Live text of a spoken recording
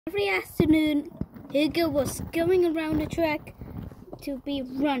Every afternoon, Hugo was going around the track to be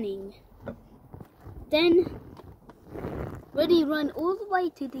running. Then, when he ran all the way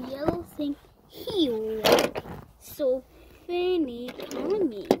to the yellow thing, he saw Finny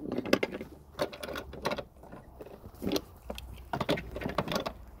coming.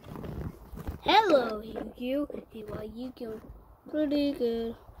 Hello, Hugo. How are you going? Pretty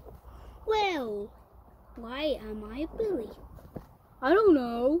good. Well, why am I Billy? I don't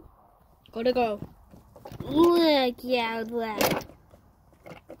know. Gotta go. Look out there.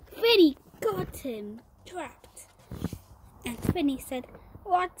 Finny got him trapped. And Finny said,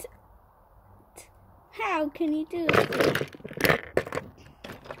 "What? How can you do it?"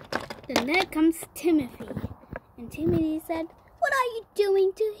 Then there comes Timothy. And Timothy said, "What are you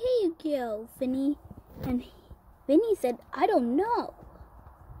doing to Hugo, Finny?" And Finny said, "I don't know."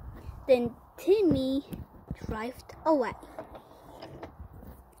 Then Timmy drove away.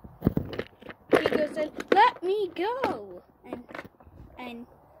 Hugo said, "Let me go." And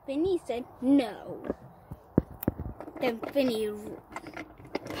Finny said, "No." Then Finny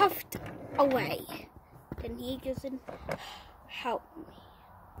puffed away. Then Hugo said, "Help me."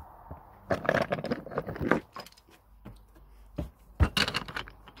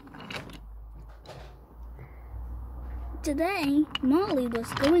 Today, Molly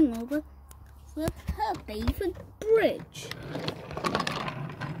was going over with her favorite bridge.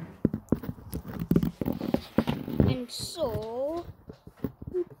 And saw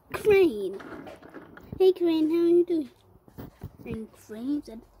Crane. "Hey Crane, how are you doing?" And Crane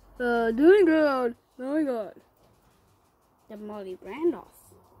said, "Doing good, doing good." Then Molly ran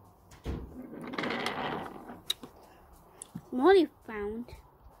off. Molly found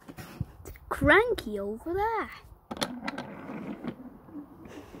Cranky over there.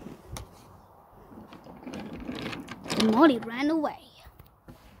 And Molly ran away.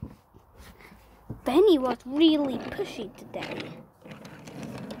 Benny was really pushy today.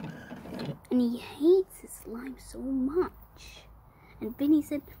 And he hates his slime so much. And Benny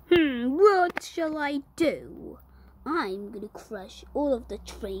said, "What shall I do? I'm gonna crush all of the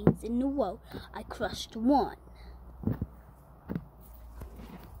trains in the world. I crushed one."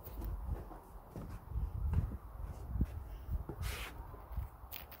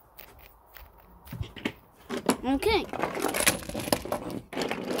 Okay.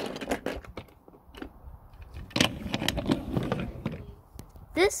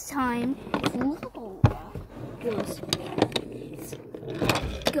 This time, Flora was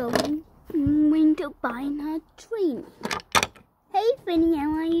going to buy her train. "Hey, Finny,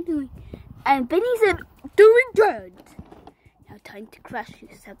 how are you doing?" And Benny said, "Doing good." "Now time to crash,"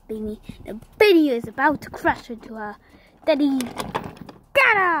 said Benny. Now Benny is about to crash into her. Then he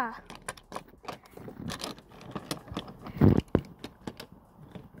got her.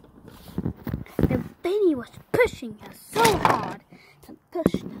 Then Benny was pushing her so hard.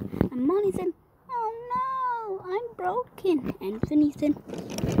 Pushed her. And Molly said, "Oh no, I'm broken." And Finny said,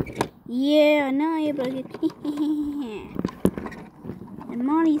 "Yeah, now you're broken." And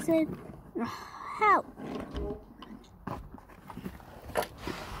Molly said, "Help."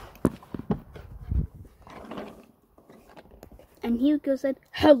 And Hugo said,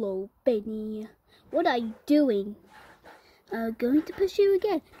 "Hello, Benny. What are you doing?" "Going to push you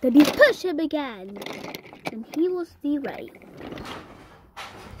again." Then he pushed him again. And he was derailed.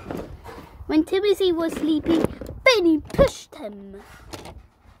 When Timothy was sleeping, Benny pushed him.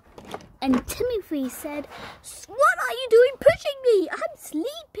 And Timothy said, "What are you doing pushing me? I'm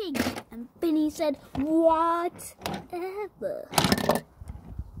sleeping." And Benny said, "Whatever."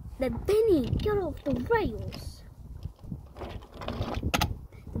 Then Benny got off the rails.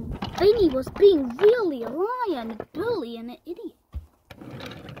 Benny was being really a lion, a bully, and an idiot.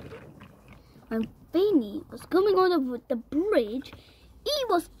 When Benny was coming on the bridge, he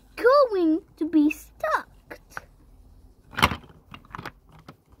was going to be stuck.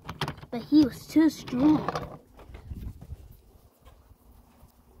 But he was too strong.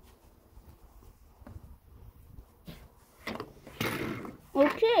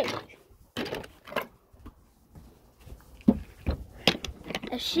 Okay.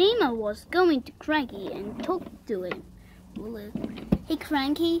 Ashima was going to Cranky and talked to him. "Hey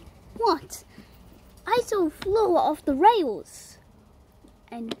Cranky, what? I saw Flora off the rails."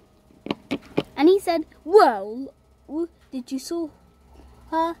 And he said, "Well, did you saw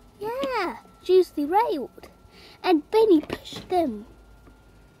her?" "Yeah, she's derailed." And Benny pushed them,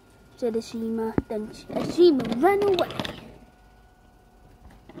 said Ashima. Then Ashima ran away.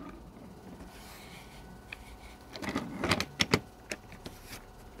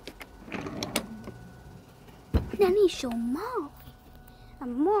 Then he saw Molly.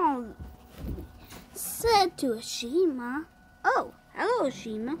 And Molly said to Ashima, "Oh, hello,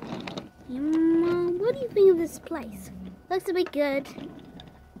 Ashima. What do you think of this place? Looks a bit good."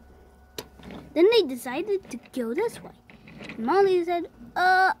 Then they decided to go this way. Molly said,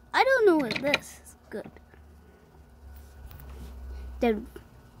 I don't know if this is good." Then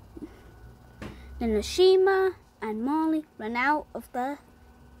Ashima and Molly ran out of the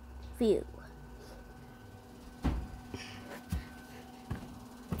view.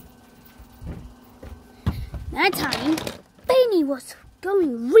 That time, Benny was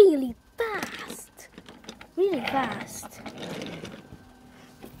going really fast. Really fast.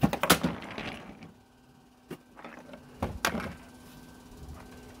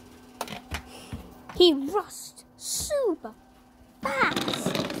 He rushed super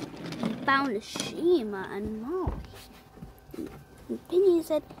fast. He found Ashima and Molly. And Benny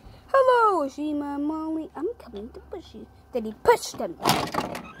said, "Hello, Ashima and Molly. I'm coming to push you." Then he pushed them,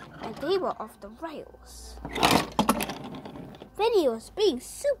 and they were off the rails. Benny was being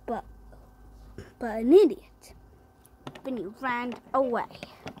super, but an idiot. Benny ran away.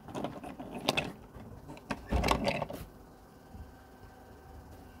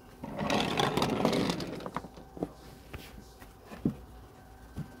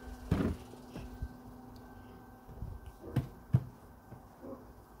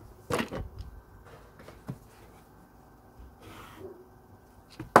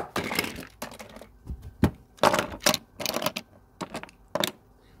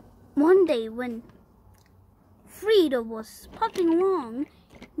 One day when Frida was puffing along,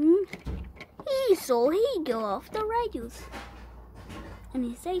 he saw Hugo off the rails. And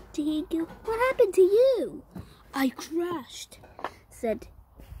he said to Hugo, "What happened to you?" "I crashed," said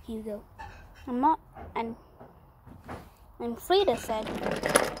Hugo. And Frida said,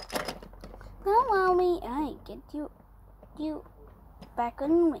 "Don't worry, I get you back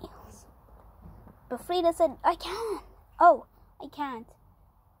on wheels." But Frida said, "I can't." "Oh, I can't,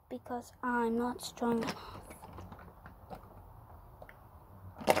 because I'm not strong enough."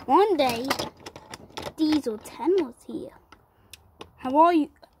 One day, Diesel 10 was here. How are you?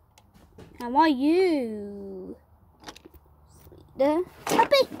 Frida?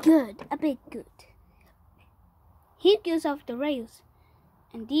 A bit good. He goes off the rails,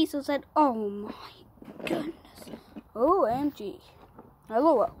 and Diesel said, "Oh my goodness. OMG.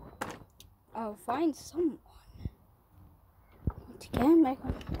 LOL. I'll find someone to get him back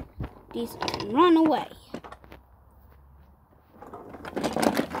on." Diesel can run away.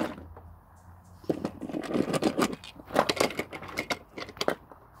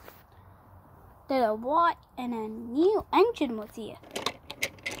 Then a white and a new engine was here.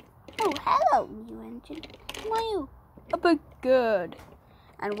 "Oh, hello, new engine. How are you?" "A bit good."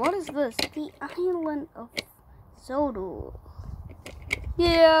 "And what is this? The island of Sodor."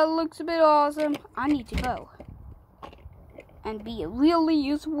 "Yeah, looks a bit awesome. I need to go and be a really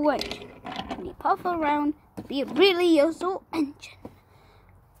useful engine." And he puffed around to be a really useful engine.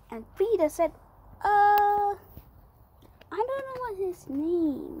 And Frida said, I don't know what his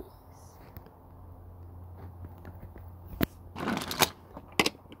name is."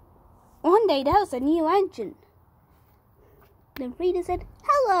 One day there was a new engine. Then Frida said,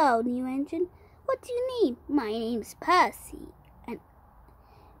 "Hello, new engine. What do you need?" "My name's Percy.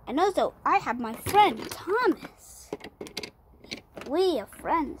 And also, I have my friend Thomas. We are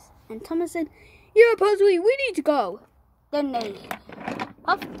friends." And Thomas said, "Yeah, Percy, we need to go." Then they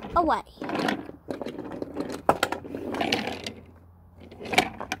puffed away.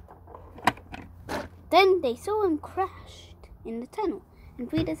 Then they saw him crashed in the tunnel. And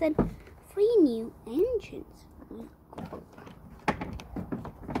Frida said, 3 new engines.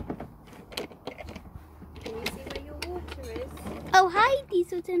 Can you see where your water is? Oh, hi,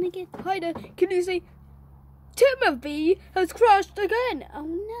 Diesel 10 again. Hi there. Can you see Timothy has crashed again? Oh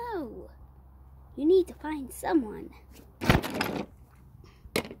no. You need to find someone.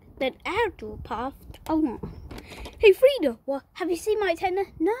 Then Arthur puffed along. Hey, Frida. Well, have you seen my antenna?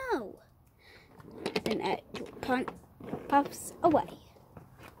 No. Then Arthur puffs away.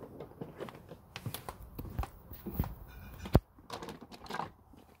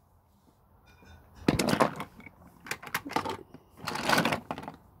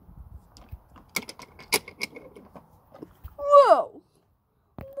 Whoa!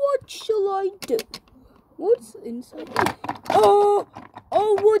 What shall I do? What's inside here? Oh,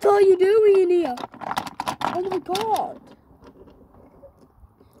 what are you doing in here? Oh my God!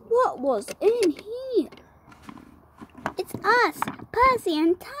 What was in here? It's us, Percy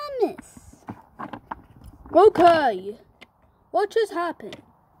and Thomas. Okay, what just happened?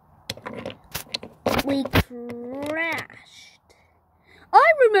 We crashed.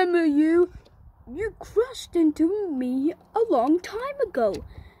 I remember you. You crashed into me a long time ago.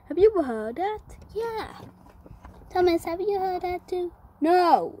 Have you ever heard that? Yeah. Thomas, have you heard that too?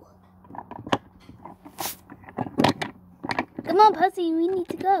 No. Come on, Percy, we need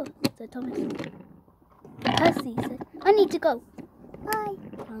to go, said Thomas. Percy said, I need to go. Bye.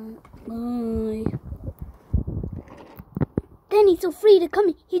 Bye. Then he saw Frida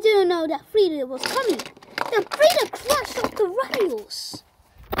coming. He didn't know that Frida was coming. Then Frida crashed off the rails.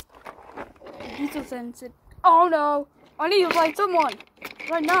 He just then said, oh no, I need to find someone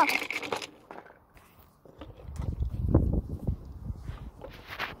right now.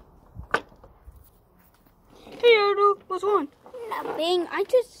 Hey Ardo, what's on? Nothing. I'm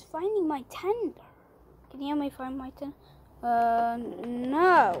just finding my tender. Can you help me find my tender?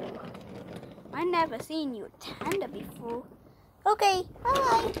 No. I never seen your tender before. Okay,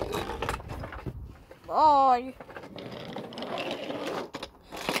 bye. Bye.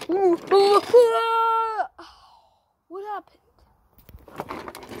 What happened?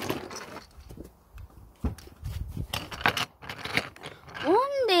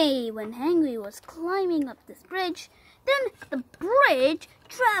 One day when Henry was climbing up this bridge, then the bridge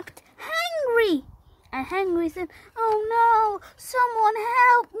trapped Henry. And Henry said, oh no, someone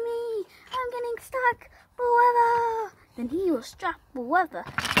help me. I'm getting stuck forever. Then he was trapped forever.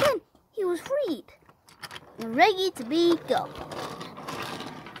 Then he was freed and ready to be gone.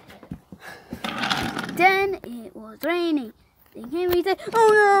 Then it was raining. Then Henry said, oh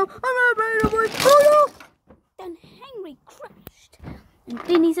no, I'm not afraid of my oh no. Then Henry crashed. And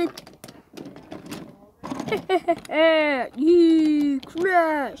then he said, you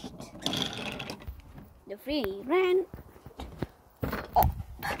crashed. the three ran up.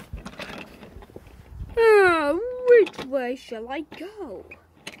 Which way shall I go?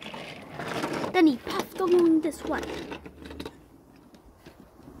 Then he puffed along this way.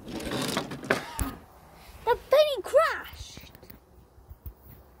 Then he crashed.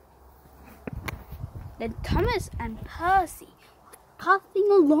 Then Thomas and Percy were puffing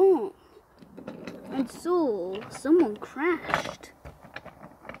along and saw someone crashed.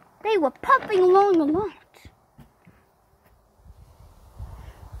 They were puffing along a lot.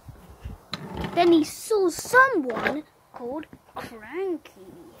 Then he saw someone called Cranky.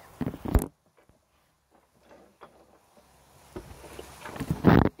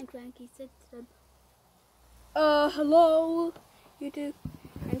 And Cranky said to them, hello, you two.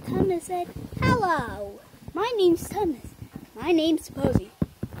 and Thomas said, hello, my name's Thomas. My name's Percy.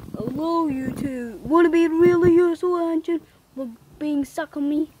 Hello, you two. Wanna be really useful engine for being stuck on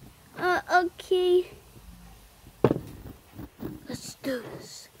me? Okay. Let's do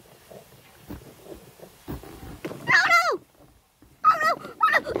this.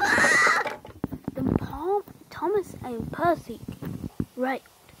 Then Thomas and Percy right.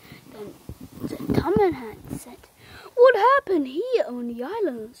 Then Thomas had said, What happened here on the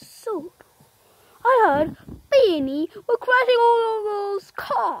island of Salt? I heard Beanie were crashing all of those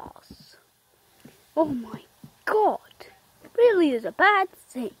cars. Oh my God. Really is a bad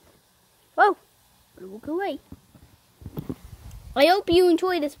thing. well, look away. I hope you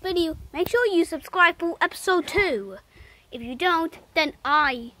enjoyed this video. Make sure you subscribe for episode 2. If you don't, then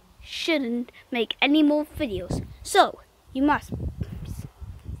I shouldn't make any more videos. So, you must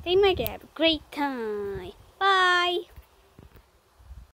stay ready to have a great time. Bye.